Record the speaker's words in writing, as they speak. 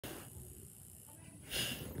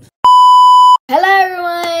Hello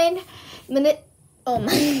everyone. Oh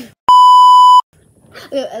my.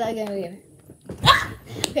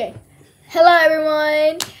 Okay. Hello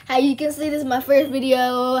everyone. How you can see, this is my first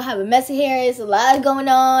video. I have a messy hair. It's a lot going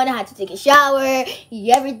on. I had to take a shower.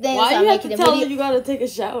 Everything. Why so you have to tell her you gotta take a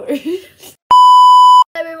shower?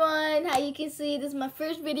 Everyone, how you can see, this is my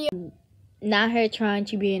first video. Not her trying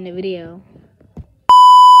to be in the video.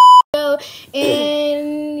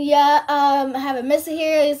 And yeah, I have a messy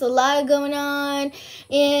hair. There's a lot going on.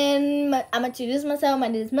 And I'm gonna introduce myself. My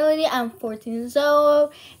name is Melody. I'm 14 years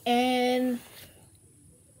old, and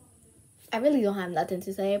I really don't have nothing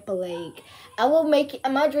to say, but like,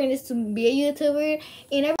 my dream is to be a YouTuber.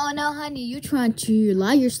 And oh no, honey, you trying to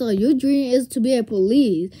lie yourself. Your dream is to be a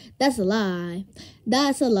police. That's a lie.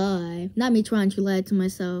 That's a lie. Not me trying to lie to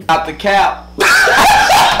myself. Out the cap.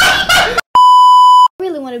 I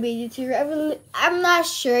really want to be a YouTuber. I'm not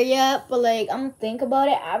sure yet, but like, I'm gonna think about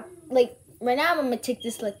it. Right now, I'm gonna take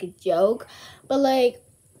this like a joke, but like,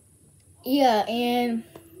 yeah, and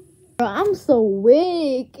bro, I'm so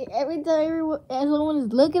weak. Every time someone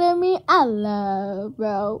is looking at me, I love,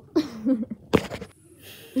 bro. I'm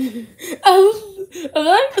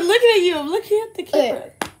not even looking at you. I'm looking at the camera.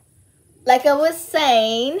 Okay. Like I was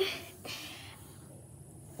saying,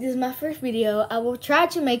 this is my first video. I will try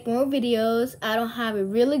to make more videos. I don't have a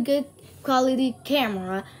really good quality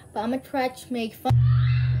camera, but I'm gonna try to make fun.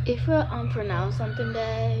 If I pronounce something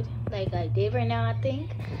bad, like I did right now, I think,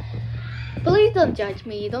 please don't judge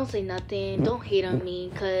me. Don't say nothing. Don't hate on me,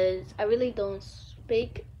 because I really don't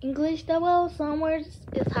speak English that well. Some words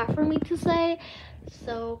it's hard for me to say,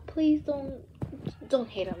 so please don't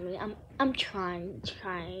hate on me. I'm trying.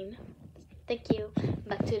 Thank you.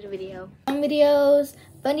 Back to the video. Fun videos,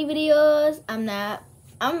 funny videos.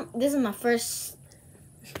 This is my first.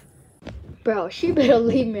 Bro, she better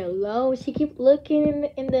leave me alone. She keep looking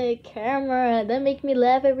in the camera. That make me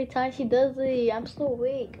laugh every time she does it. I'm so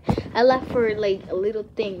weak. I laugh for like a little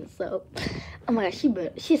thing. So, oh my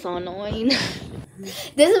god, she's so annoying.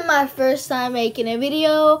 This is my first time making a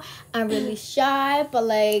video. I'm really shy, but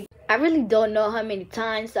like, I really don't know how many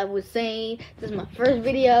times I was saying this is my first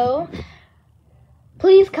video.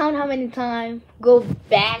 Please count how many times. Go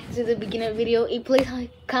back to the beginning of the video. And please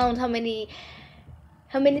count how many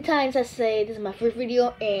times I say this is my first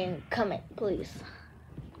video, and comment, please.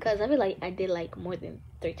 Because I feel like I did like more than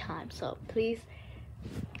 3 times. So please,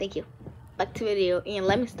 thank you. Back to the video, and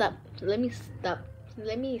let me stop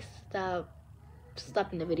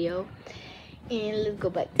stopping the video, and let's go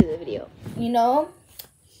back to the video. You know,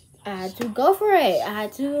 I had to go for it.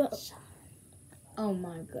 Oh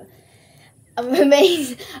my god. I'm gonna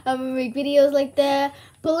make videos like that.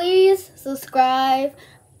 Please subscribe,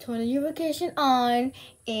 turn the notification on,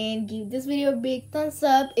 and give this video a big thumbs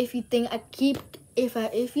up if you think I keep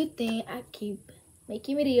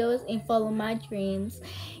making videos and follow my dreams.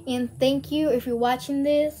 And thank you if you're watching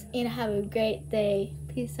this, and have a great day.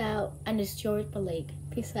 Peace out. I'm just George Blake.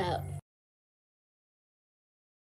 Peace out.